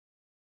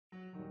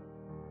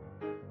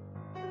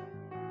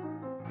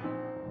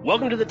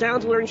Welcome to the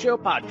Towns Learning Show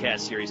podcast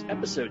series,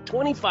 episode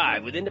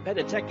 25 with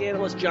independent tech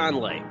analyst John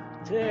Lay.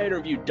 Today I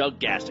interviewed Doug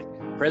Gastich,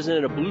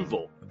 president of Blue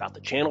Volt, about the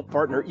channel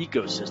partner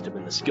ecosystem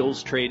in the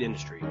skills trade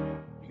industry.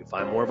 You can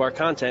find more of our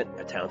content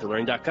at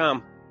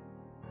talentedlearning.com.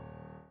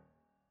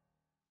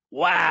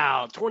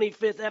 Wow,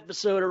 25th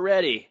episode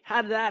already.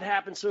 How did that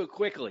happen so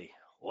quickly?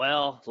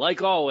 Well,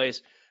 like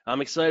always,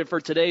 I'm excited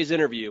for today's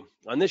interview.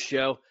 On this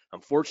show,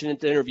 I'm fortunate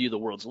to interview the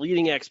world's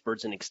leading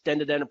experts in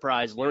extended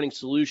enterprise learning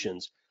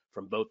solutions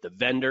from both the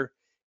vendor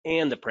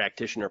and the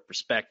practitioner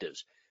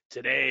perspectives.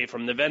 Today,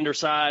 from the vendor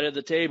side of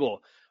the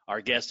table, our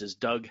guest is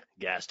Doug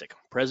Gastich,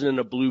 president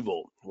of Blue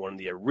Volt, one of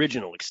the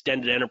original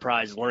extended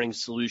enterprise learning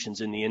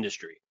solutions in the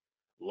industry.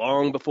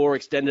 Long before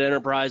extended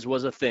enterprise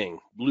was a thing,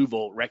 Blue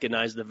Volt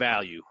recognized the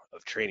value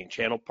of training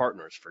channel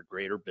partners for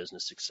greater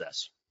business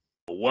success.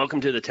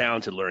 Welcome to the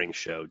Talented Learning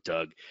Show,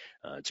 Doug.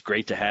 It's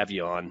great to have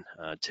you on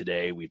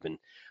today. We've been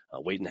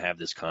waiting to have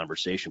this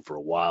conversation for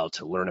a while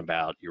to learn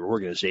about your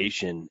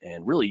organization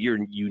and really your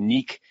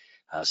unique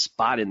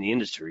spot in the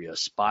industry, a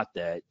spot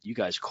that you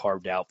guys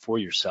carved out for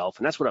yourself.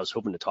 And that's what I was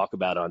hoping to talk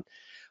about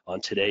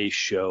on today's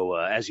show.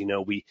 As you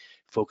know, we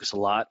focus a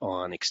lot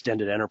on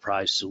extended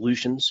enterprise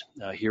solutions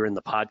here in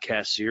the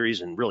podcast series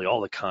and really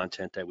all the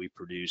content that we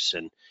produce.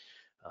 And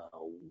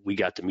we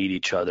got to meet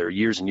each other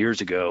years and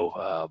years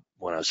ago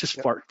when I was just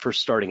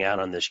first starting out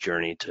on this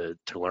journey to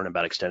learn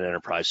about extended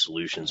enterprise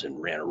solutions,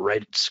 and ran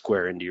right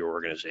square into your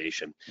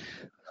organization.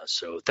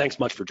 So thanks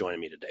much for joining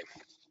me today.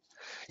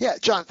 Yeah,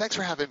 John, thanks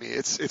for having me.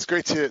 It's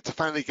great to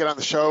finally get on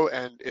the show,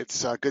 and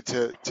it's good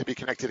to be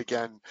connected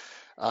again.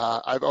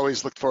 I've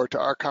always looked forward to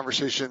our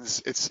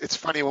conversations. It's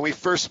funny, when we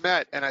first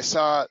met and I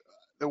saw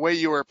the way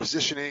you were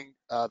positioning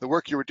the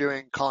work you were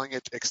doing, calling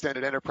it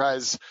extended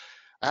enterprise,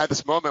 I had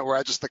this moment where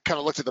I just kind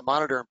of looked at the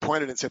monitor and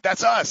pointed and said,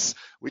 "That's us.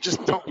 We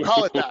just don't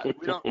call it that.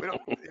 We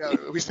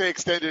don't. We say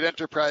extended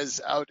enterprise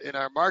out in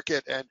our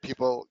market, and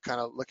people kind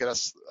of look at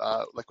us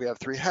like we have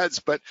three heads.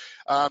 But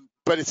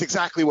it's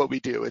exactly what we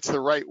do. It's the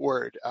right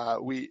word.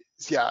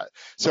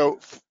 So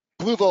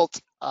Blue Volt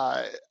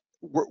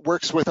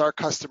works with our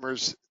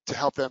customers to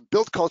help them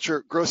build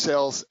culture, grow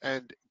sales,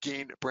 and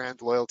gain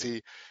brand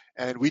loyalty,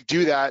 and we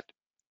do that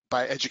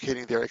by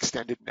educating their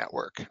extended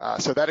network.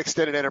 So that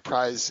extended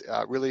enterprise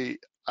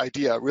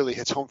idea really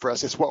hits home for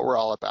us. It's what we're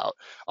all about.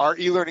 Our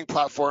e-learning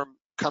platform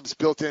comes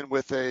built in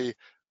with a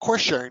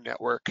course sharing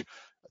network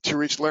to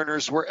reach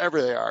learners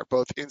wherever they are,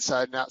 both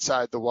inside and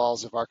outside the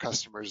walls of our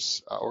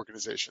customers'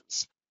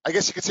 organizations. I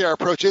guess you could say our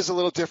approach is a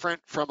little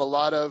different from a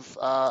lot of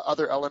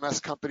other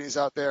LMS companies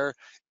out there.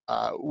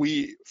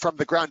 We, from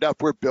the ground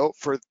up, we're built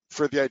for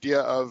the idea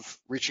of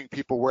reaching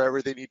people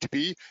wherever they need to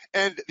be,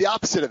 and the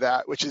opposite of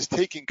that, which is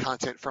taking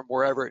content from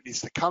wherever it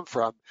needs to come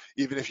from,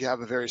 even if you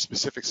have a very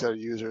specific set of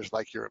users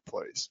like your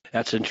employees.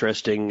 That's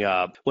interesting.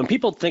 When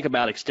people think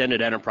about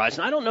extended enterprise,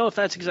 and I don't know if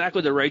that's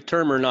exactly the right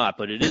term or not,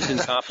 but it is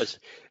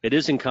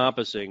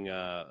encompassing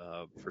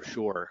for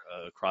sure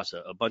across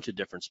a bunch of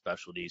different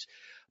specialties.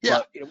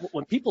 Yeah. But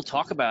when people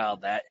talk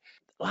about that,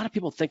 a lot of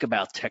people think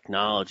about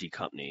technology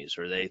companies,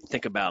 or they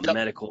think about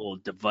medical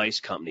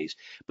device companies,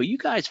 but you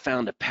guys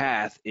found a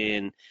path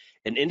in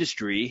an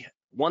industry,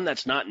 one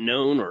that's not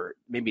known or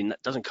maybe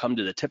doesn't come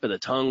to the tip of the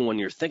tongue when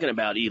you're thinking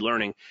about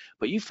e-learning,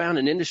 but you found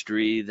an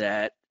industry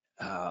that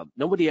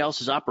nobody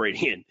else is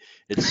operating in,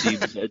 it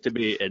seems to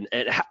be. And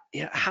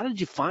how did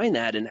you find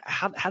that, and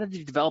how did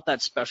you develop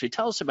that specialty?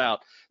 Tell us about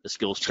the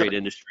skills trade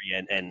industry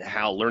and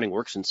how learning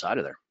works inside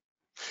of there.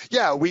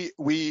 Yeah,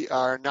 we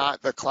are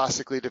not the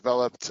classically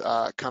developed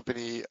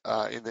company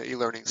in the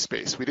e-learning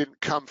space. We didn't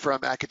come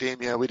from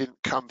academia. We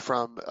didn't come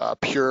from a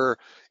pure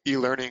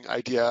e-learning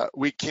idea.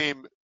 We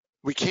came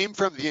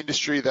from the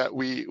industry that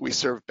we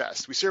serve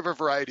best. We serve a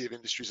variety of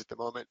industries at the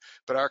moment,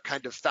 but our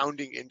kind of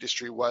founding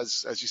industry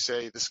was, as you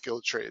say, the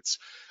skilled trades.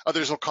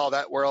 Others will call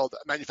that world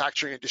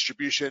manufacturing and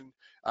distribution.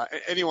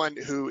 Anyone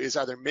who is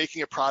either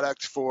making a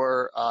product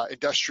for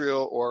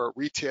industrial or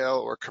retail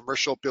or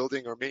commercial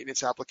building or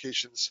maintenance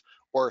applications,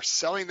 or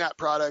selling that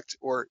product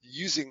or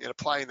using and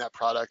applying that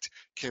product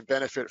can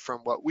benefit from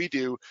what we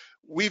do.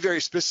 We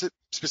very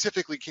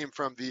specifically came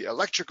from the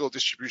electrical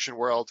distribution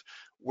world,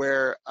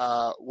 where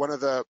one of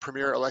the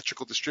premier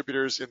electrical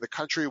distributors in the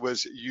country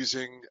was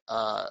using,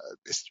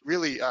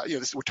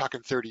 we're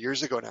talking 30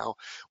 years ago now,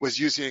 was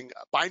using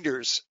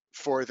binders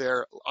for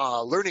their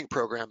learning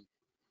program,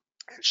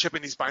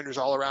 shipping these binders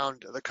all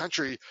around the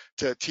country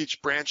to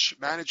teach branch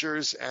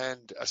managers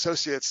and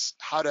associates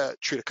how to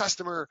treat a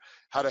customer,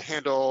 how to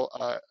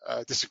handle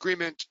a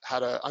disagreement, how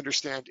to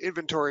understand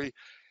inventory.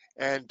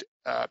 And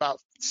about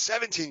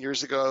 17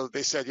 years ago,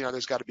 they said,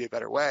 there's got to be a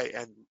better way.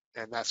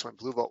 And that's when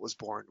Blue Volt was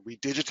born. We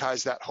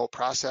digitized that whole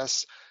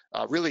process,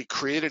 really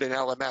created an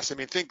LMS. I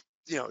mean, think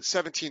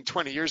 17,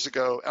 20 years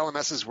ago,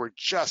 LMSs were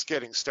just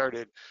getting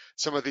started.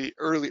 Some of the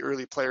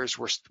early players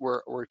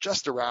were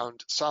just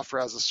around.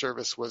 Software as a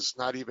service was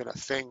not even a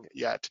thing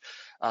yet.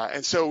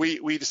 And so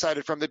we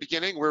decided from the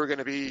beginning we were going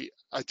to be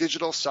a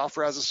digital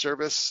software as a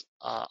service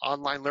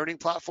online learning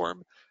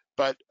platform,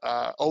 but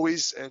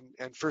always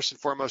and first and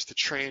foremost to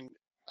train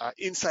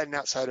inside and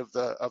outside of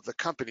the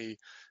company,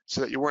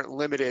 so that you weren't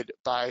limited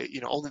by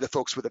only the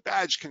folks with a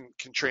badge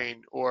can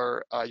train,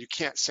 or you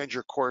can't send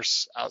your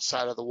course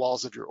outside of the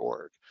walls of your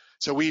org.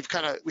 So we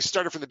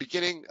started from the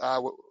beginning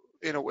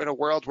in a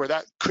world where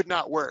that could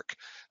not work,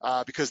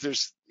 because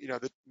there's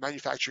the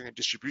manufacturing and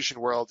distribution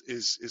world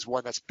is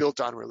one that's built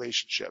on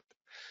relationship.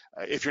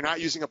 If you're not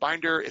using a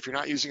binder, if you're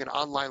not using an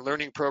online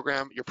learning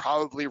program, you're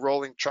probably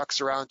rolling trucks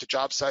around to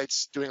job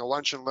sites, doing a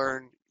lunch and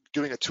learn,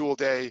 doing a tool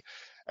day.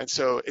 And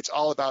so it's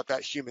all about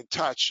that human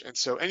touch. And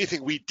so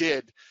anything we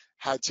did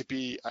had to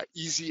be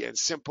easy and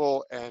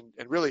simple, and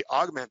really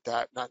augment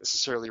that, not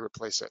necessarily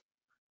replace it.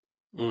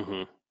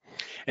 Mm-hmm.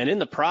 And in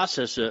the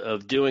process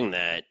of doing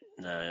that,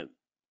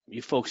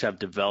 you folks have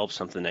developed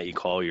something that you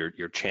call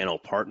your channel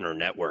partner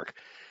network.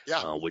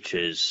 Yeah. Which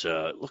is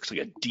looks like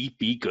a deep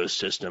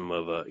ecosystem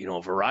of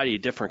a variety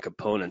of different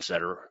components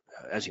that are,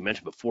 as you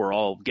mentioned before,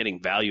 all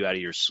getting value out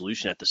of your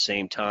solution at the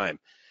same time.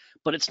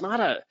 But it's not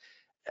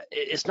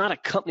a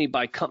company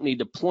by company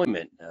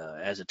deployment,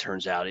 as it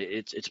turns out.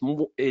 It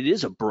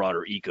is a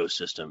broader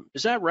ecosystem.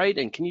 Is that right?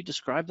 And can you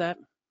describe that?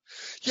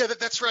 Yeah,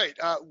 that's right.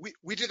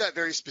 We did that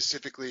very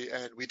specifically,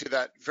 and we did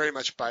that very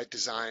much by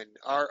design.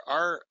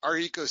 Our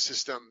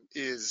ecosystem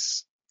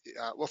is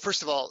well,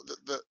 first of all,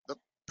 the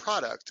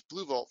product,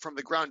 BlueVolt, from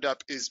the ground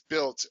up is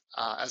built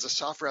as a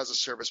software as a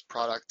service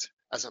product,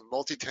 as a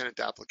multi-tenant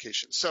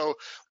application. So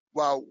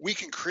while we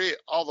can create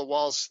all the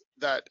walls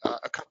that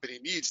a company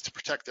needs to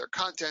protect their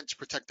content, to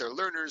protect their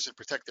learners, and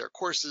protect their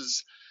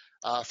courses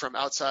from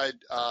outside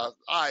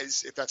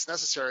eyes, if that's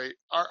necessary,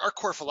 our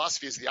core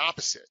philosophy is the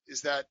opposite,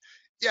 is that,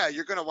 yeah,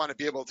 you're going to want to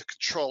be able to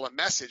control a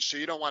message. So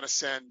you don't want to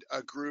send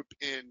a group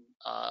in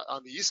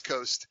on the East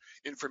Coast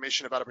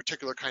information about a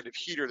particular kind of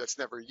heater that's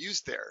never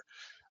used there.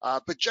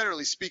 But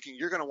generally speaking,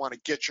 you're going to want to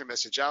get your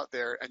message out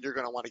there, and you're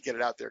going to want to get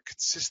it out there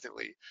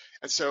consistently.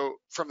 And so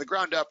from the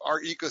ground up, our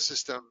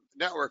ecosystem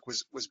network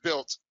was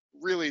built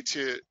really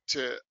to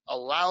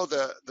allow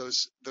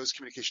those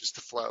communications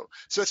to flow.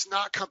 So it's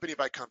not company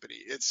by company.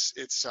 It's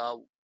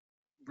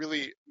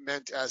really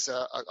meant as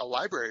a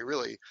library,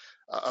 really,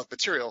 of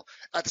material.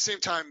 At the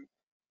same time,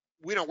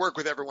 we don't work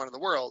with everyone in the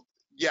world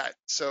yet.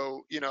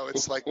 So,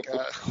 it's like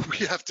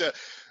we have to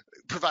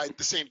provide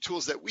the same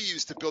tools that we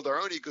use to build our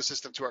own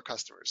ecosystem to our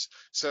customers.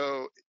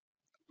 So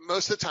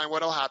most of the time,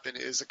 what will happen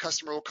is a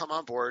customer will come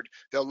on board,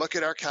 they'll look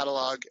at our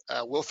catalog,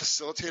 we'll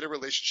facilitate a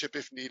relationship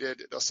if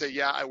needed. They'll say,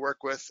 yeah, I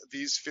work with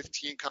these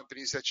 15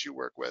 companies that you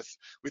work with.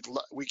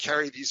 We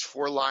carry these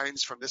 4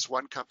 lines from this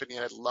one company,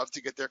 and I'd love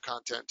to get their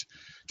content.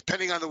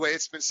 Depending on the way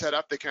it's been set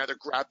up, they can either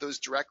grab those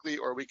directly,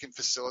 or we can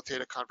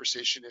facilitate a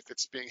conversation if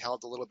it's being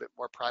held a little bit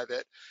more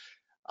private.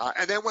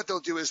 And then what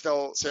they'll do is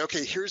they'll say,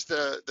 okay, here's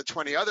the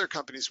 20 other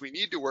companies we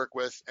need to work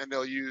with, and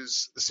they'll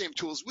use the same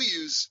tools we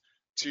use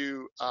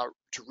to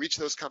reach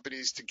those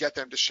companies, to get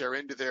them to share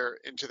into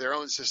their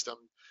own system.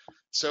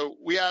 So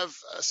we have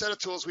a set of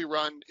tools we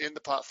run in the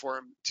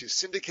platform to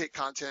syndicate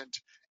content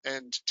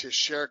and to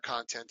share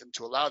content, and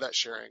to allow that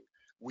sharing.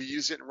 We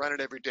use it and run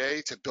it every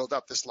day to build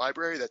up this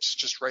library that's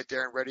just right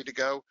there and ready to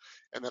go,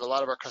 and then a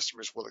lot of our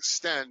customers will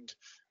extend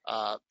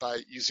by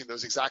using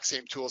those exact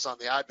same tools on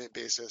the admin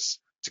basis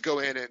to go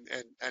in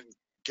and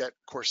get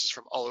courses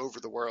from all over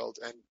the world,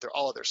 and they're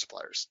all of their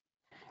suppliers.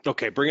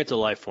 Okay, bring it to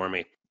life for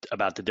me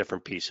about the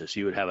different pieces.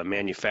 You would have a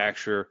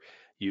manufacturer,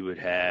 you would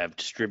have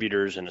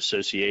distributors and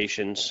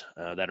associations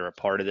that are a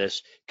part of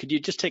this. Could you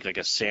just take like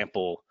a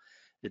sample?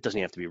 It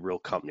doesn't have to be real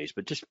companies,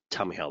 but just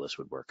tell me how this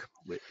would work.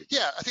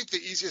 Yeah, I think the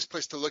easiest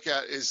place to look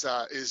at is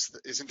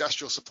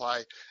industrial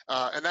supply,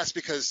 and that's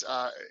because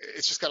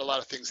it's just got a lot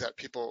of things that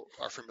people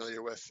are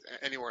familiar with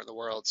anywhere in the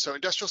world. So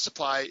industrial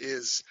supply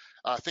is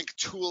think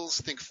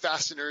tools, think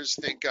fasteners,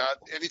 think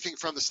anything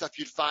from the stuff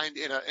you'd find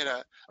in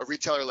a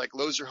retailer like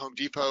Lowe's or Home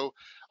Depot,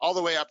 all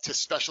the way up to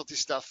specialty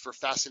stuff for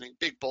fastening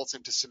big bolts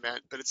into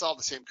cement. But it's all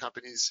the same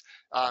companies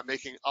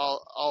making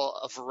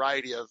all a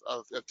variety of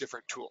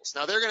different tools.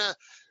 Now they're gonna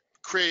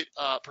create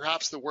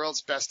perhaps the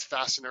world's best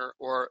fastener,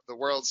 or the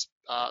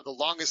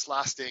longest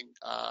lasting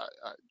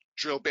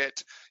drill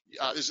bit.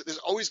 There's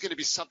always going to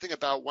be something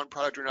about one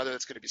product or another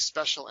that's going to be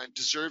special and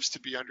deserves to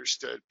be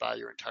understood by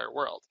your entire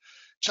world.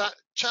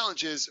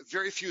 Challenge is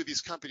very few of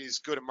these companies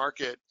go to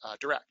market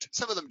direct.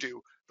 Some of them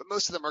do, but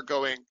most of them are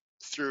going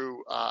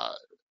through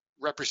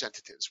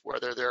representatives,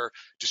 whether they're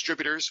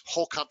distributors,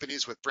 whole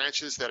companies with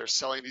branches that are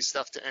selling these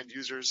stuff to end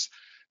users.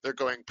 They're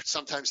going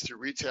sometimes through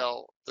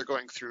retail. They're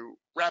going through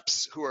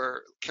reps who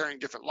are carrying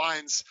different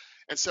lines.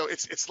 And so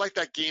it's like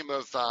that game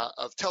of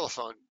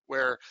telephone,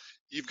 where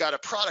you've got a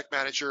product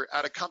manager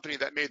at a company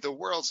that made the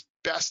world's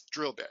best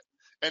drill bit.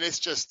 And it's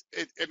just,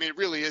 it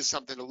really is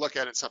something to look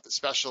at, and something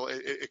special.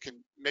 It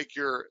can make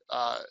your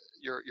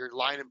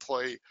line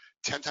employee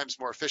 10 times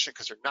more efficient,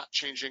 because they're not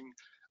changing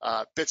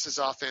bits as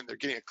often. They're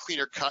getting a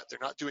cleaner cut. They're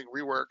not doing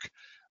rework.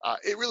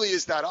 It really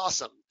is that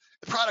awesome.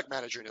 The product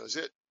manager knows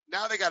it.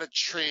 Now they got to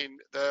train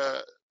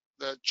the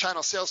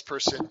channel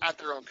salesperson at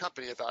their own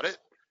company about it.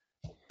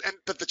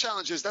 But the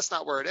challenge is that's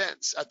not where it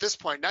ends. At this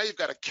point, now you've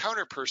got a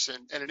counter person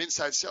and an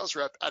inside sales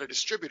rep at a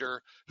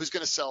distributor who's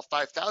going to sell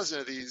 5,000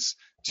 of these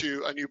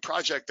to a new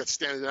project that's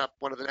standing up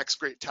one of the next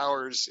great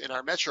towers in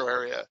our metro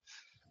area.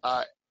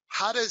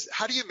 How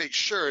do you make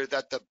sure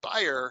that the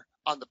buyer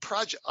on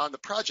the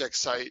project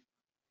site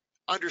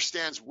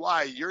understands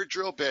why your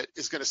drill bit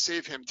is going to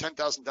save him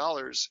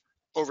 $10,000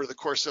 over the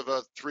course of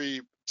a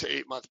 3 to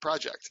 8 month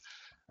project?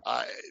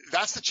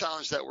 That's the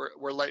challenge that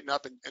we're lighting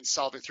up and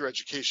solving through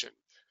education.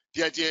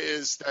 The idea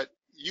is that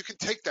you can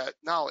take that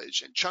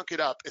knowledge and chunk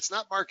it up. It's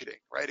not marketing,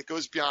 right? It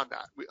goes beyond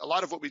that. A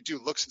lot of what we do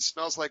looks and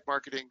smells like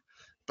marketing,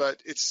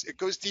 but it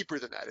goes deeper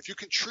than that. If you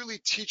can truly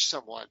teach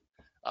someone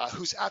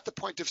who's at the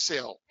point of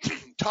sale,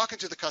 talking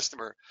to the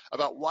customer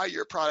about why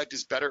your product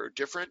is better or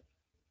different,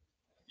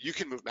 you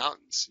can move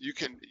mountains. You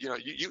can,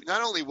 you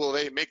not only will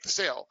they make the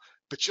sale,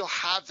 but you'll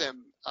have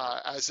them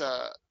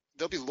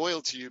they'll be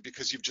loyal to you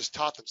because you've just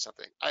taught them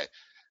something. I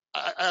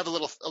have a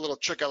little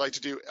trick I like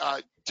to do.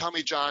 Tell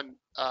me, John,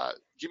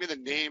 give me the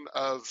name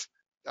of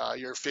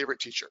your favorite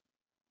teacher.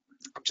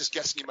 I'm just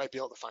guessing you might be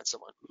able to find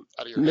someone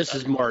out of your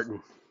Mrs.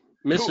 Martin.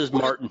 Mrs.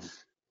 Martin.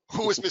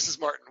 Who was Mrs.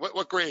 Martin?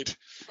 What grade?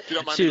 If you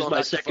don't mind She me was going my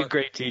back second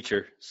grade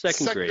teacher.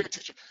 Second grade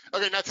teacher.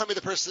 Okay, now tell me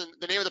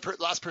the name of the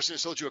last person who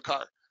sold you a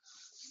car.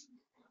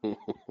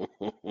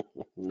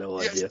 No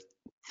idea.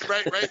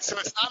 Right. So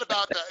it's not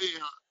about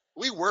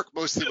we work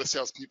mostly with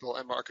salespeople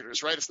and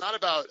marketers, right? It's not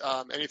about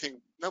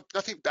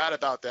nothing bad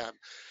about them.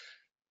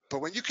 But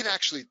when you can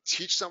actually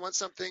teach someone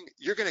something,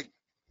 you're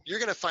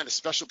gonna find a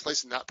special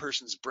place in that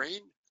person's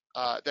brain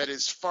that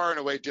is far and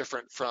away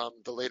different from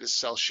the latest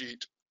sell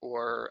sheet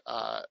or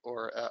a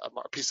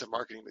piece of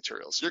marketing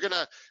materials. You're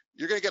gonna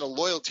get a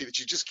loyalty that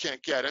you just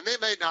can't get, and they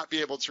may not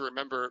be able to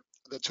remember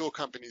the tool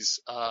company's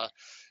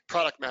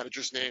product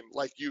manager's name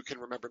like you can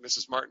remember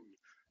Mrs. Martin.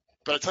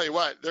 But I tell you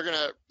what, they're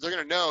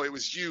gonna know it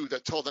was you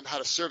that told them how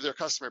to serve their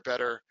customer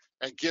better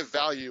and give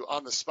value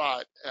on the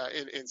spot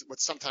in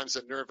what's sometimes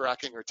a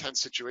nerve-wracking or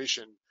tense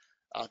situation.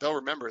 They'll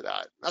remember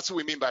that. That's what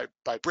we mean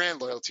by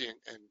brand loyalty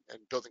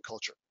and building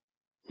culture.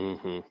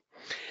 Mm-hmm.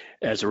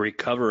 As a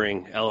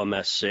recovering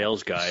LMS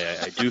sales guy,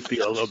 I do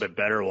feel a little bit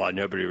better why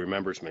nobody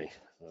remembers me.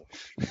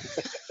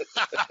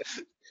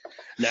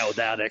 Now with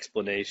that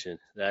explanation.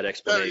 Yeah,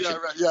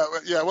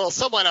 right. Yeah. Well,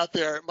 someone out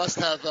there must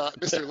have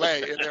Mr.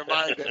 Lay in their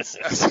mind.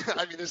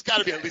 I mean, there's got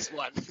to be at least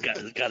one.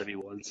 There's got to be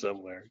one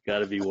somewhere. Got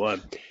to be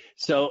one.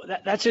 So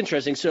that's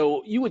interesting.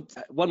 So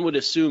one would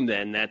assume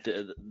then that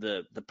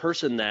the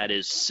person that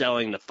is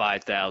selling the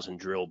 5,000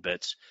 drill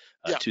bits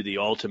to the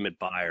ultimate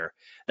buyer,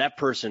 that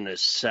person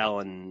is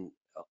selling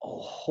a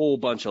whole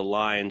bunch of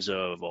lines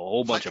of a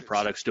whole bunch of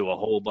products to a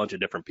whole bunch of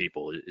different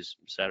people. Is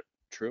that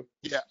true?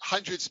 Yeah,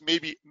 hundreds,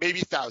 maybe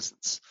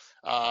thousands.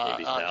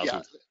 Maybe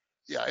thousands.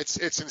 Yeah, it's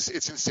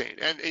insane.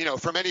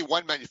 And from any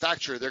one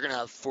manufacturer, they're going to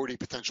have 40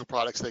 potential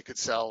products they could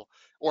sell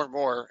or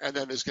more, and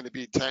then there's going to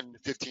be 10,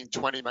 15,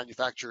 20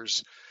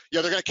 manufacturers.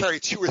 Yeah, they're going to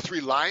carry 2 or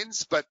 3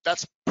 lines, but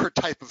that's per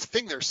type of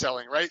thing they're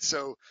selling, right?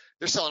 So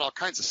they're selling all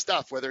kinds of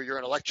stuff, whether you're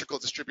an electrical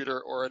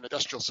distributor or an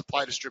industrial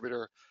supply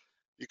distributor.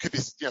 You could be,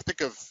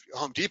 think of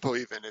Home Depot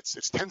even.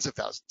 It's tens of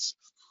thousands.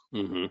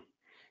 Mm-hmm.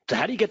 So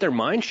how do you get their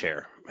mind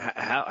share?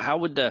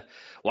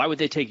 Why would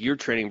they take your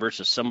training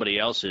versus somebody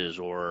else's,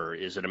 or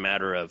is it a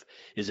matter of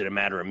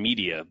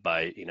media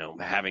by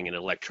having an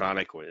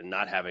electronic and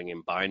not having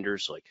in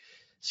binders? Like,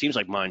 seems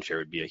like mind share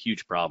would be a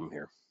huge problem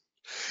here.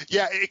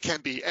 Yeah, it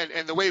can be,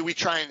 and the way we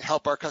try and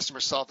help our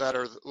customers solve that,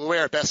 or the way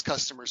our best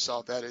customers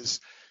solve that,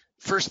 is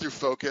first through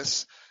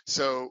focus.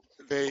 So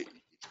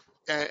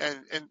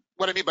and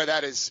what I mean by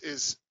that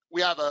is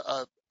we have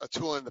a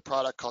tool in the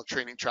product called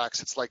Training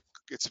Tracks.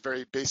 It's a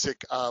very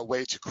basic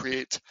way to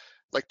create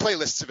like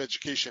playlists of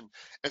education.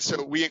 And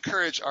so we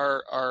encourage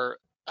our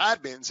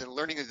admins and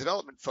learning and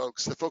development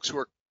folks, the folks who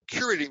are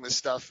curating this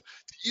stuff,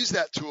 to use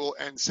that tool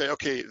and say,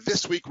 okay,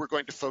 this week we're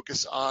going to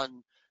focus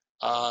on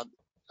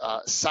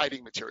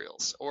siding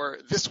materials, or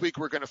this week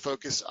we're going to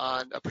focus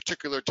on a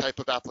particular type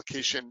of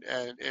application,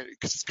 and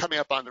because it's coming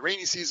up on the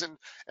rainy season,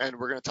 and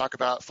we're going to talk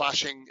about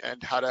flashing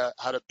and how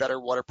to better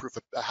waterproof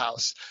a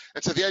house.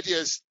 And so the idea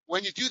is,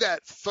 when you do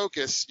that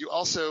focus, you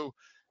also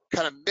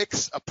kind of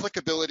mix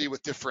applicability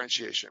with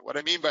differentiation. What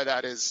I mean by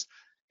that is,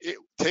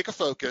 take a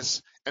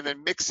focus and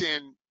then mix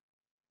in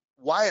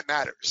why it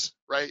matters,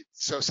 right?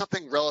 So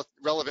something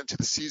relevant to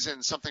the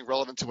season, something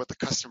relevant to what the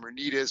customer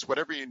need is,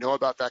 whatever you know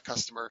about that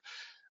customer.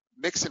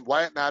 Mix in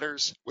why it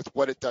matters with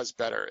what it does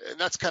better. And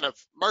that's kind of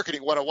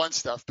marketing 101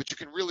 stuff, but you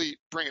can really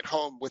bring it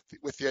home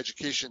with the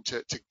education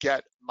to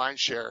get mind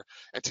share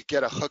and to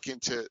get a hook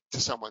into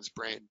someone's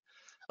brain.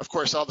 Of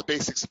course, all the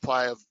basic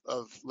supply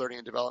of learning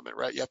and development,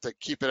 right? You have to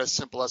keep it as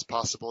simple as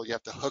possible. You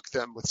have to hook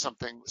them with some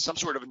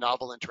sort of a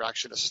novel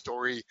interaction. A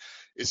story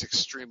is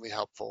extremely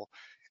helpful.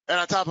 And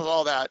on top of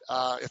all that,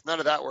 if none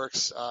of that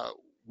works,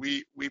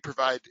 we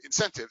provide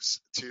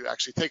incentives to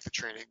actually take the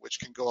training, which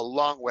can go a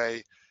long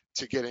way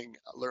to getting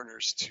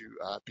learners to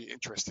be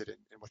interested in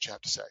what you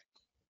have to say.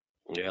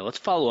 Yeah, let's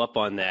follow up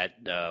on that.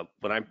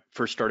 When I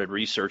first started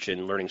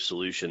researching learning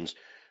solutions,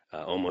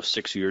 almost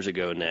 6 years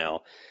ago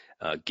now.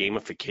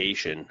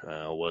 Gamification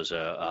was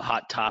a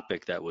hot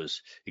topic that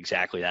was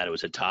exactly that. It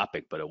was a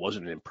topic, but it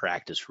wasn't in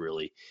practice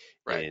really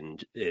Right.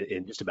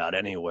 in just about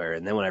anywhere.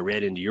 And then when I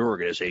read into your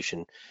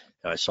organization,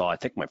 I saw, I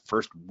think, my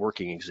first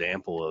working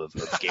example of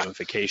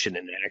gamification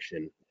in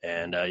action.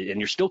 And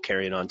you're still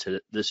carrying on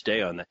to this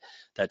day on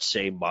that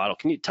same model.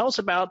 Can you tell us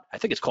about, I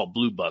think it's called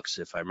Blue Bucks,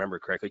 if I remember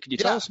correctly. Could you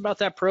tell Yeah. us about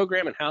that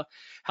program and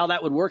how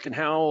that would work and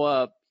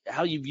how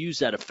you've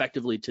used that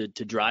effectively to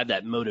drive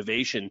that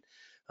motivation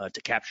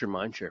to capture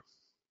mind share?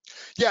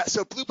 Yeah,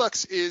 so Blue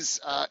Bucks is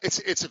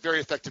it's a very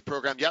effective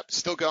program. Yep,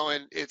 still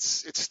going.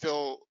 It's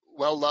still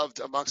well loved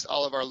amongst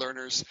all of our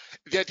learners.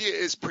 The idea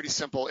is pretty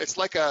simple. It's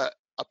like a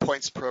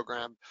points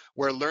program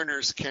where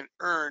learners can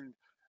earn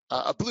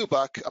a Blue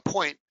Buck, a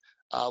point,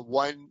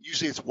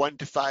 usually it's 1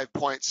 to 5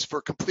 points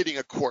for completing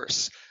a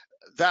course.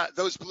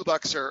 Those Blue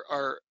Bucks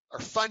are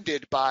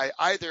funded by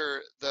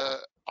either the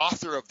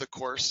author of the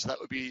course, that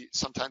would be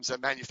sometimes a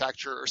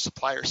manufacturer or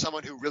supplier,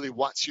 someone who really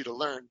wants you to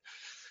learn,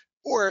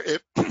 or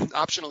it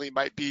optionally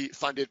might be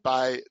funded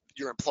by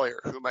your employer,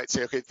 who might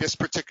say, okay, this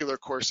particular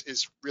course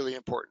is really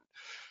important.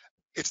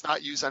 It's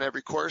not used on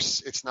every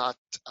course. It's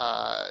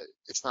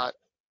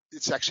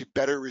actually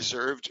better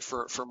reserved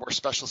for more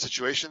special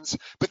situations.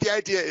 But the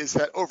idea is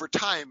that over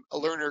time, a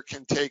learner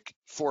can take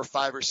 4,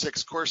 5, or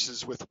 6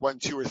 courses with 1,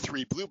 2, or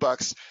 3 Blue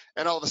Bucks,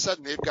 and all of a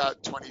sudden they've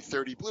got 20,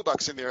 30 Blue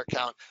Bucks in their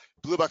account.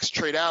 Blue Bucks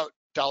trade out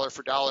dollar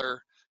for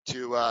dollar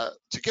to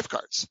gift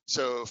cards.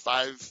 So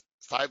five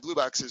Blue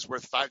Bucks is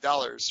worth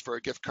 $5 for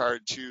a gift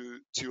card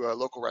to a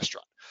local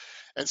restaurant.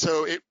 And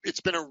so it's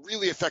been a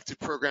really effective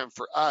program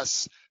for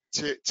us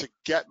to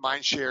get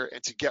mindshare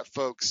and to get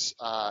folks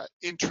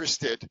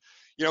interested.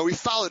 You know, we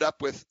followed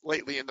up with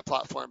lately in the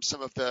platform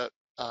some of the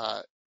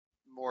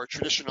more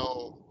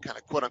traditional kind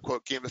of quote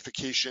unquote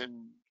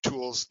gamification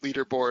tools,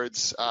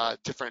 leaderboards,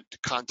 different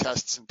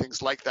contests and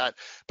things like that.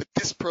 But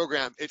this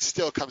program, it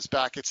still comes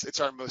back. It's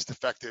our most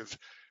effective.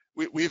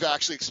 We've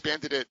actually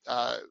expanded it.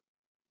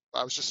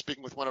 I was just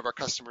speaking with one of our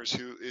customers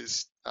who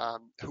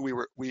we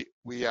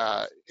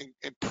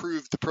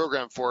improved the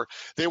program for.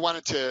 They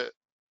wanted to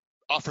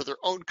offer their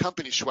own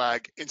company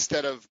swag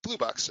instead of Blue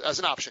Bucks as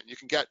an option. You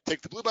can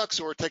take the Blue Bucks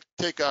or take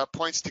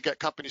points to get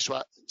company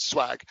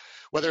swag,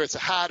 whether it's a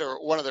hat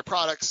or one of their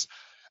products.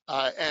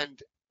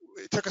 And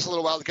it took us a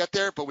little while to get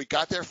there, but we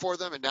got there for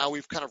them, and now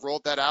we've kind of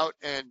rolled that out.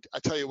 And I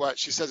tell you what,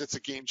 she says it's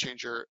a game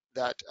changer.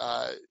 That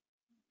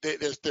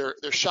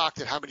they're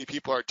shocked at how many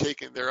people are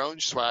taking their own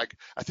swag.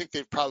 I think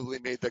they've probably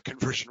made the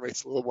conversion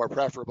rates a little more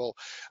preferable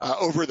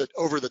over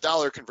the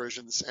dollar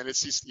conversions, and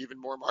it's just even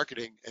more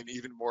marketing and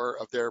even more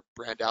of their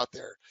brand out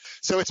there.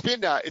 So it's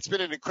been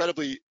an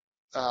incredibly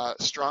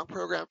strong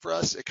program for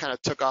us. It kind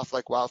of took off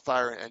like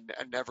wildfire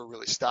and never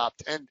really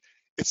stopped. And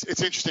it's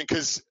interesting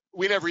because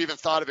we never even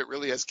thought of it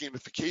really as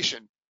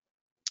gamification.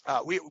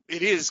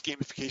 It is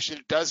gamification.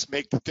 It does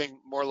make the thing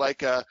more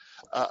like a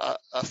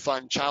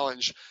fun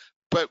challenge.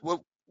 But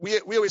we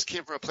always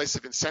came from a place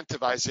of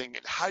incentivizing.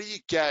 And how do you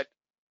get,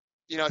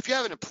 if you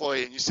have an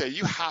employee and you say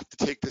you have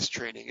to take this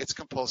training, it's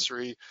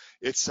compulsory,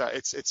 it's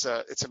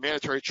a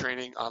mandatory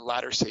training on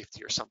ladder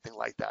safety or something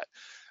like that.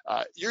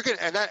 You're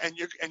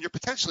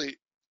potentially,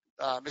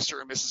 Mr.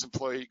 or Mrs.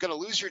 Employee, you're going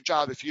to lose your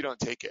job if you don't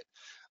take it.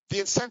 The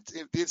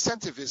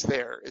incentive is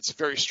there. It's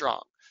very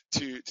strong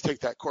to take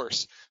that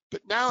course.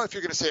 But now if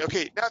you're going to say,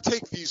 okay, now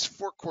take these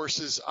 4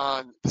 courses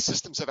on the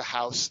systems of a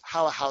house,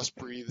 how a house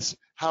breathes,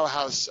 how a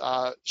house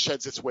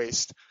sheds its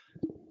waste.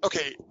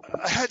 Okay,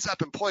 a heads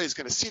up employee is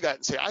going to see that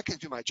and say, I can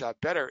do my job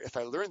better if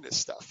I learn this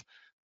stuff.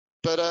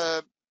 But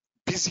a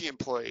busy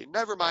employee,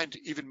 never mind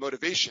even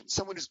motivation,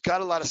 someone who's got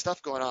a lot of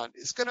stuff going on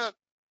is going to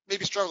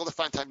maybe struggle to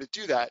find time to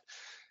do that.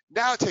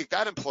 Now take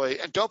that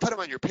employee and don't put them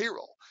on your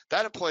payroll.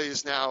 That employee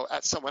is now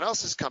at someone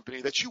else's company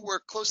that you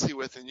work closely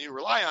with and you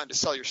rely on to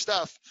sell your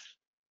stuff,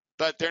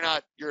 but they're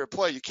not your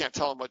employee. You can't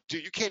tell them what to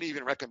do. You can't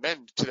even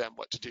recommend to them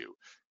what to do.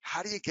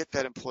 How do you get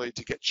that employee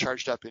to get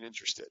charged up and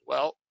interested?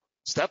 Well,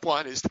 step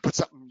 1 is to put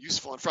something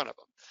useful in front of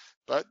them.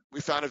 But we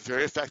found a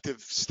very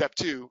effective step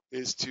 2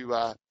 is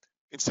to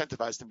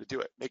incentivize them to do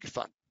it, make it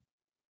fun.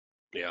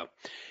 Yeah.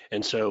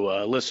 And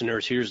so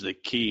listeners, here's the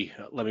key.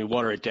 Let me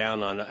water it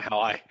down on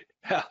how I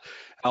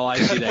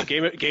see that.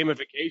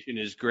 Gamification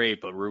is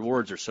great, but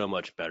rewards are so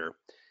much better.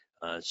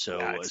 So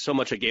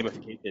much of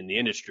gamification in the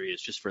industry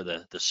is just for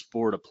the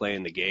sport of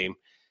playing the game.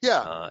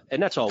 Yeah.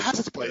 And that's all it has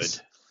its good.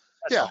 place.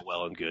 That's all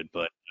well and good,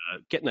 but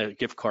getting a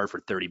gift card for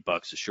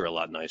 $30 is sure a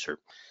lot nicer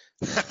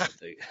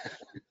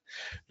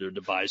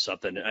to buy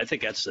something. I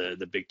think that's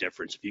the big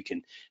difference. If you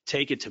can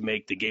take it to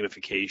make the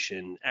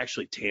gamification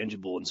actually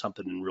tangible and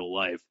something in real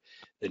life,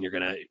 then you're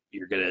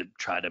gonna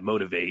try to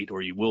motivate,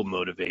 or you will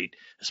motivate,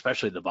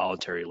 especially the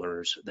voluntary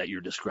learners that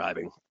you're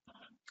describing.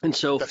 And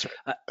so That's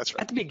right.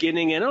 At the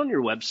beginning and on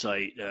your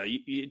website,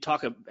 you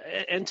talk,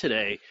 and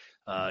today,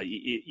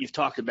 you've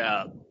talked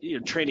about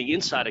training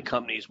inside a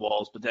company's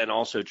walls, but then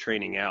also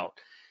training out.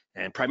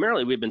 And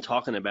primarily, we've been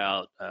talking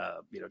about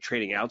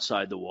training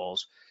outside the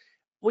walls.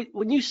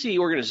 When you see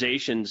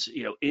organizations,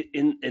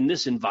 in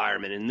this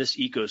environment, in this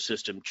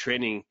ecosystem,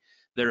 training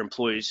their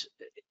employees,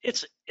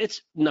 it's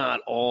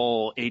not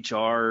all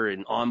HR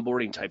and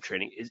onboarding type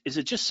training. Is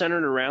it just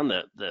centered around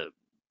the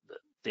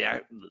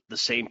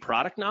same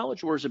product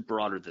knowledge, or is it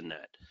broader than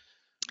that?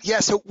 Yeah,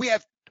 so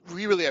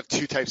we really have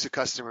two types of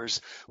customers.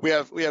 We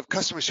have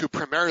customers who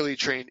primarily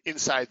train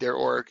inside their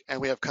org,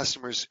 and we have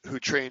customers who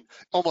train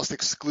almost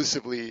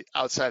exclusively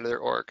outside of their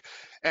org.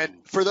 And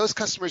for those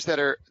customers that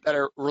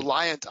are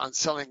reliant on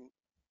selling,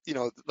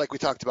 like we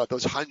talked about,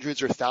 those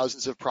hundreds or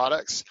thousands of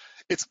products,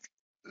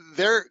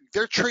 they're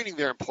training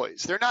their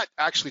employees. They're not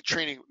actually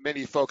training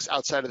many folks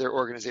outside of their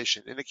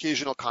organization, an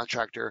occasional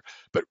contractor,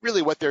 but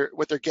really what they're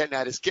getting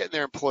at is getting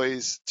their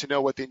employees to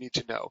know what they need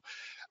to know.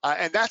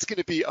 And that's going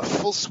to be a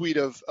full suite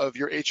of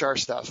your HR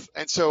stuff.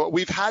 And so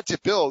we've had to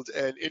build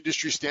an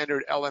industry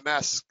standard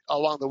LMS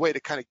along the way to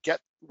kind of get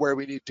where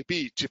we need to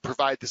be to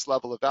provide this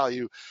level of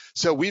value.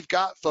 So we've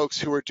got folks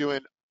who are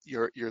doing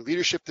your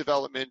leadership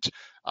development,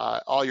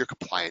 all your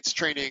compliance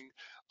training,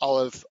 all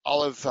of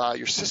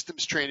your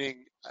systems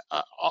training,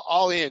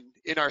 all in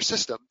our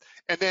system.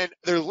 And then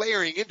they're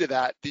layering into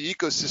that the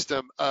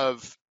ecosystem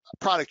of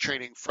product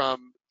training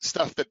from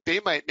stuff that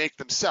they might make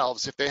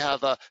themselves. If they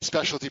have a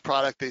specialty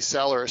product they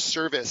sell or a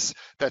service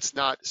that's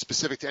not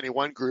specific to any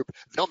one group,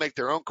 they'll make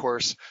their own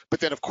course. But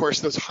then, of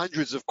course, those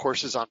hundreds of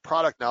courses on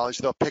product knowledge,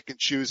 they'll pick and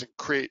choose and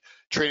create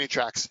training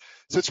tracks.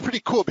 So it's pretty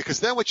cool, because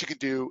then what you can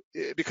do,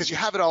 because you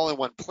have it all in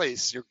one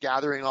place, you're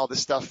gathering all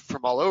this stuff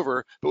from all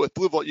over, but with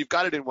Blue Vault, you've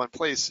got it in one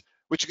place.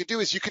 What you can do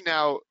is you can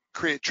now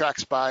create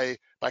tracks by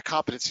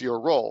competency or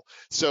role.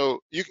 So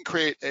you can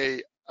create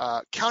a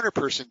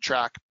counterperson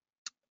track,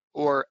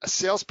 or a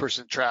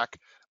salesperson track,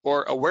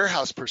 or a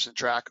warehouse person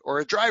track, or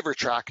a driver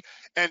track,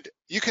 and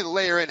you can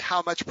layer in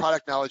how much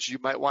product knowledge you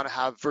might want to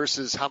have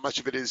versus how much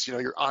of it is,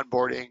 your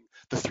onboarding,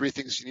 the 3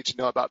 things you need to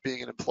know about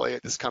being an employee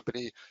at this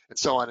company, and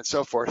so on and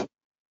so forth.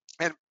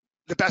 And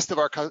the best of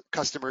our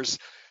customers,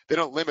 they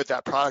don't limit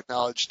that product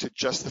knowledge to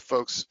just the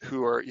folks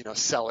who are,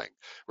 selling,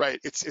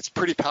 right? It's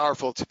pretty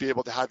powerful to be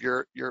able to have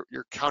your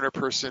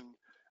counterperson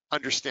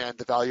understand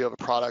the value of a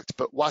product,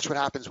 but watch what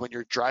happens when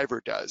your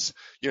driver does.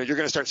 You're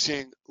going to start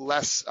seeing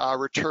less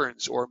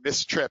returns or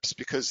missed trips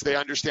because they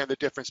understand the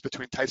difference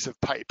between types of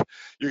pipe.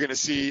 You're going to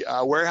see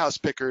warehouse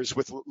pickers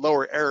with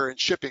lower error and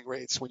shipping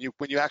rates when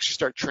you actually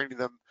start training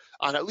them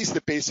on at least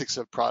the basics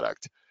of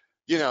product.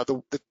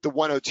 The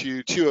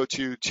 102,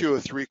 202,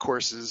 203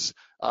 courses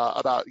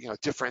about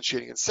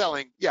differentiating and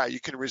selling. Yeah,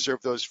 you can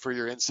reserve those for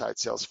your inside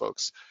sales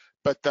folks.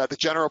 But the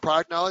general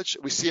product knowledge,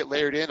 we see it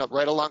layered in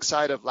right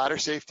alongside of ladder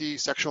safety,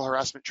 sexual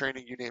harassment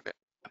training, you name it.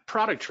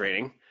 Product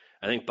training,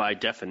 I think by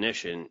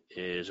definition,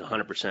 is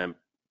 100%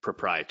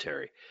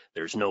 proprietary.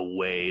 There's no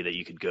way that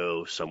you could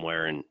go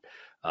somewhere and,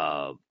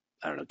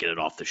 get it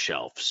off the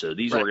shelf. So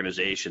these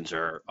organizations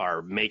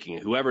are making,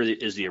 whoever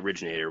is the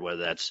originator,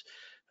 whether that's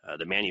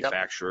the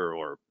manufacturer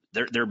or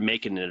they're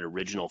making it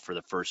original for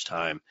the first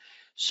time.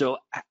 So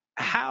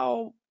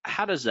how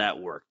does that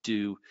work?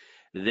 Do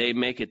they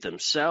make it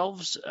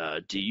themselves?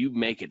 Do you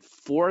make it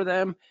for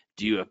them?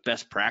 Do you have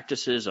best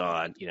practices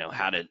on,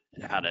 how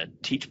to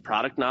teach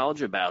product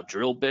knowledge about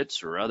drill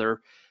bits or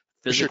other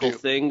physical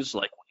things?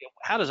 Like,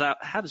 how does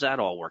that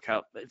all work?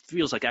 It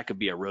feels like that could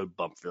be a road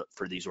bump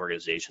for these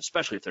organizations,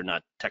 especially if they're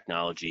not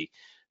technology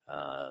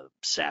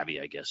savvy,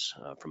 I guess,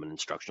 from an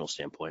instructional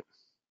standpoint.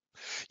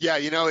 Yeah,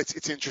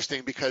 it's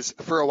interesting because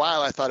for a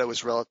while I thought it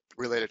was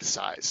related to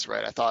size,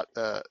 right? I thought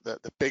the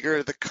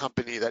bigger the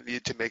company that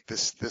needed to make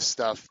this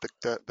stuff,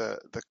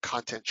 the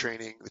content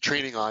training, the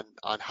training on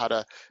how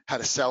to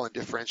sell and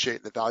differentiate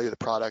and the value of the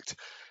product,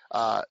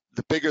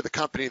 the bigger the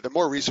company, the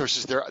more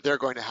resources they're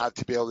going to have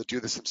to be able to do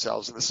this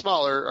themselves, and the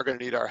smaller are going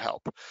to need our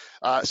help.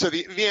 So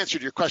the answer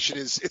to your question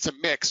is it's a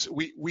mix.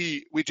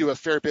 We do a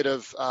fair bit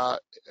of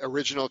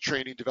original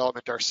training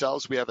development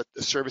ourselves. We have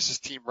a services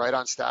team right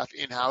on staff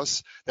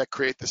in-house that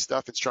create this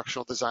stuff,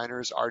 instructional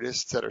designers,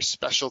 artists that are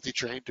specialty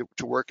trained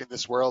to work in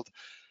this world.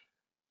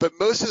 But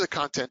most of the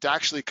content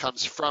actually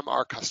comes from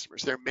our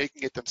customers. They're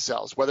making it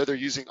themselves, whether they're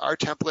using our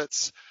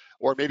templates,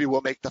 or maybe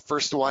we'll make the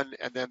first one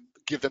and then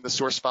give them the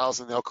source files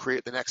and they'll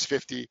create the next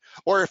 50,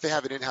 or if they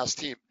have an in-house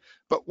team.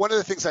 But one of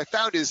the things I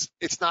found is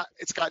it's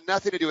got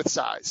nothing to do with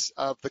size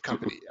of the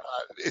company.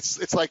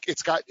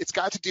 It's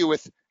got to do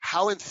with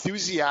how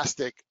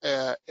enthusiastic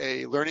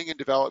a learning and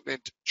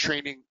development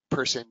training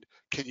person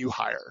can you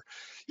hire.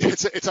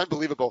 It's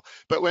unbelievable.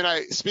 But when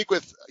I speak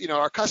with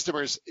our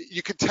customers,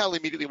 you can tell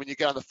immediately when you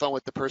get on the phone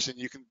with the person.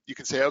 You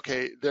can say,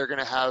 okay, they're going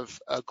to have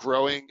a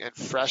growing and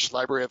fresh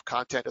library of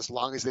content as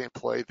long as they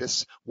employ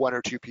this 1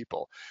 or 2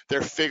 people.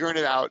 They're figuring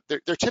it out.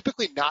 They're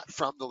typically not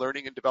from the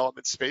learning and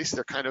development space.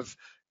 They're kind of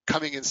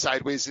coming in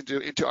sideways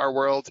into our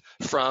world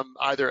from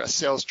either a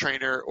sales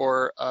trainer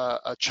or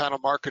a channel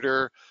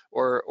marketer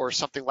or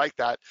something like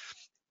that.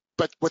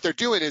 But what they're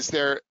doing is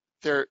they're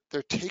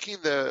taking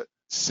the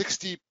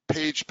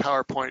 60-page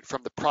PowerPoint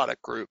from the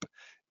product group,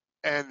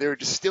 and they're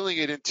distilling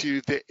it into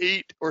the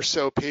 8 or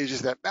so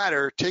pages that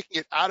matter,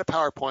 taking it out of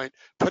PowerPoint,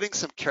 putting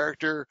some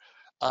character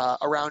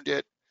around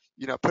it,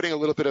 putting a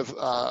little bit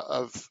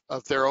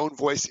of their own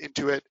voice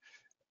into it.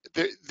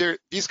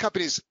 These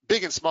companies,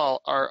 big and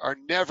small, are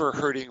never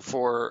hurting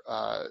for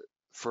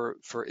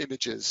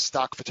images,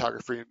 stock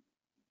photography,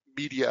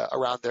 media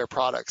around their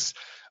products.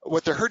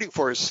 What they're hurting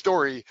for is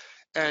story,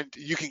 and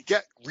you can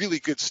get really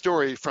good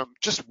story from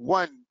just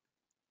one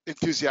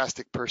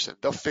enthusiastic person.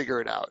 They'll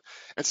figure it out.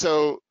 And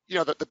so,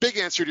 the big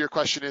answer to your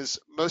question is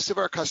most of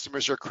our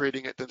customers are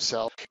creating it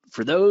themselves.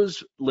 For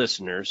those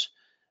listeners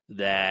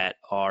that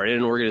are in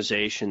an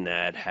organization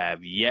that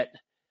have yet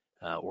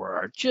or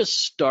are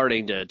just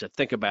starting to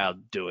think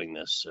about doing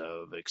this,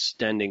 of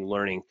extending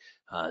learning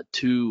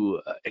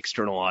to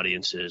external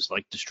audiences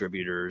like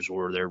distributors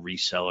or their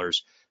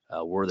resellers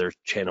or their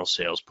channel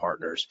sales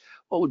partners,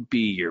 what would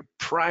be your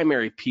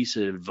primary piece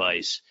of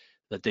advice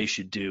that they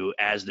should do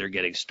as they're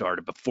getting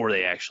started before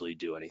they actually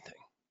do anything?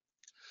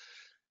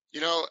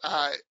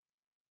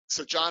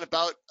 So John,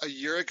 about a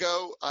year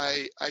ago,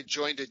 I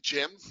joined a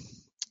gym.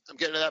 I'm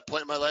getting to that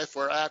point in my life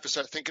where I have to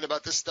start thinking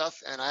about this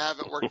stuff, and I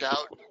haven't worked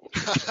out.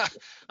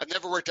 I've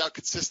never worked out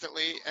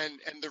consistently, and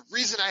the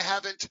reason I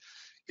haven't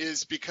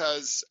is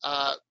because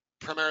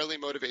primarily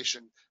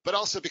motivation, but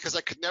also because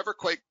I could never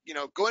quite,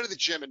 go into the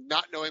gym and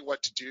not knowing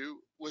what to do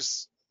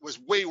was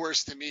way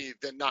worse to me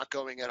than not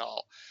going at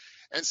all.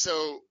 And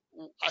so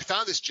I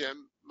found this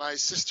gym. My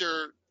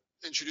sister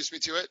introduced me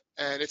to it,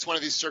 and it's one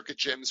of these circuit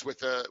gyms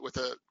with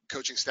a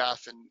coaching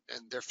staff,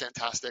 and they're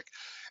fantastic.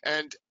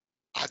 And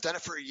I've done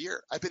it for a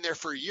year. I've been there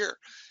for a year.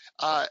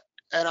 And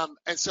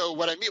so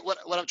what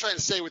I'm trying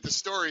to say with the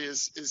story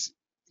is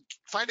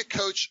find a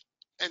coach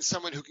and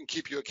someone who can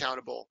keep you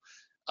accountable.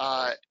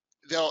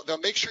 They'll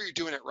make sure you're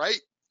doing it right,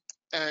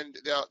 and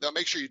they'll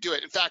make sure you do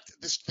it. In fact,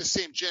 this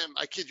same gym,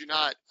 I kid you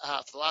not,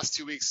 for the last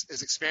 2 weeks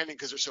is expanding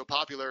because they're so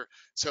popular.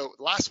 So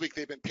last week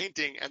they've been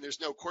painting, and there's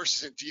no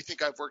courses in. Do you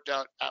think I've worked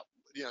out?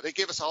 They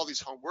gave us all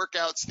these home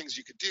workouts, things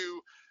you could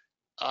do.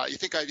 You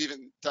think I've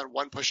even done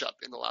one push-up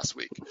in the last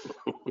week?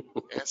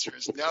 The answer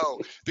is no,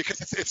 because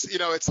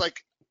it's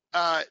like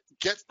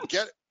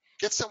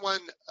get someone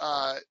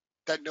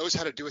that knows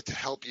how to do it to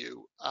help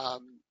you.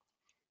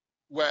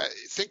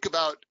 Think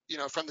about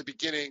from the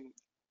beginning.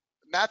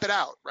 Map it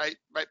out, right?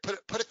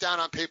 Put it down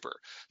on paper.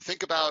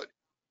 Think about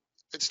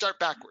and start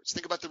backwards.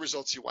 Think about the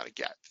results you want to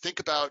get. Think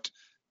about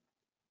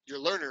your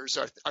learners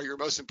are your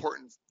most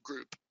important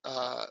group,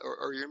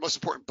 or your most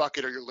important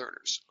bucket are your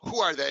learners. Who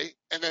are they?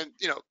 And then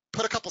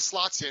put a couple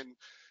slots in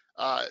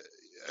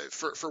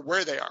for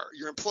where they are.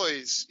 Your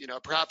employees,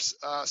 perhaps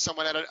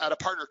someone at a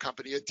partner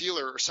company, a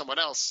dealer, or someone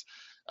else.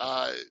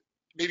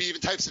 Maybe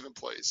even types of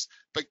employees.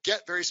 But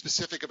get very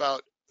specific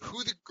about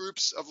who the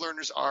groups of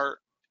learners are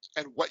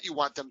and what you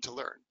want them to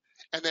learn,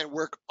 and then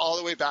work all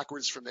the way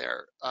backwards from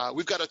there.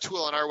 We've got a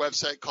tool on our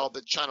website called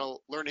the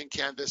Channel Learning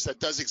Canvas that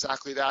does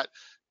exactly that.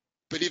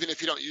 But even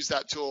if you don't use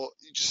that tool,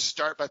 you just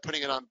start by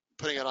putting it on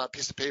a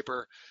piece of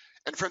paper,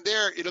 and from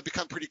there it'll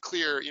become pretty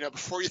clear.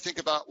 Before you think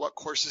about what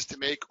courses to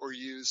make or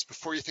use,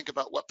 before you think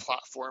about what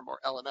platform or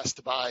LMS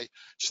to buy,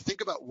 just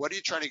think about what are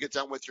you trying to get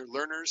done with your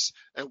learners,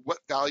 and what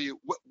value.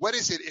 What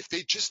is it if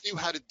they just knew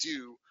how to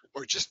do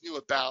or just knew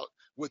about,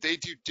 would they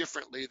do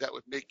differently that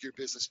would make your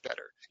business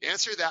better?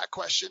 Answer that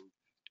question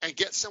and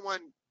get someone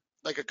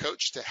like a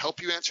coach to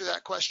help you answer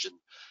that question.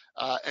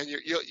 And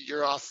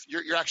you're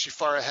actually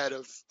far ahead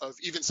of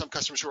even some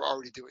customers who are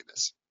already doing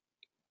this.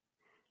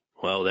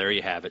 Well, there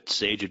you have it.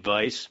 Sage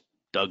advice.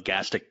 Doug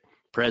Gastich,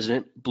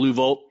 President, Blue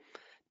Volt.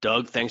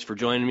 Doug, thanks for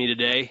joining me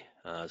today.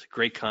 It's a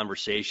great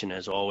conversation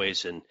as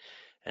always, and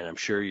I'm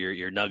sure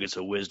your nuggets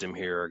of wisdom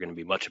here are going to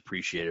be much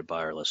appreciated by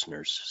our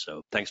listeners.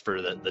 So thanks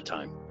for the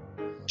time.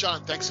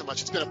 John, thanks so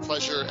much. It's been a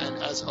pleasure, and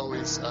as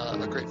always,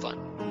 a great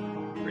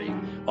fun. Great.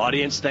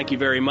 Audience, thank you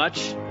very much.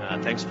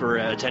 Thanks for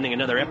attending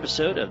another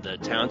episode of the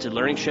Talented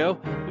Learning Show.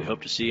 We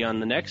hope to see you on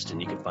the next,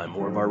 and you can find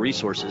more of our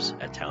resources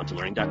at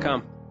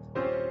talentedlearning.com.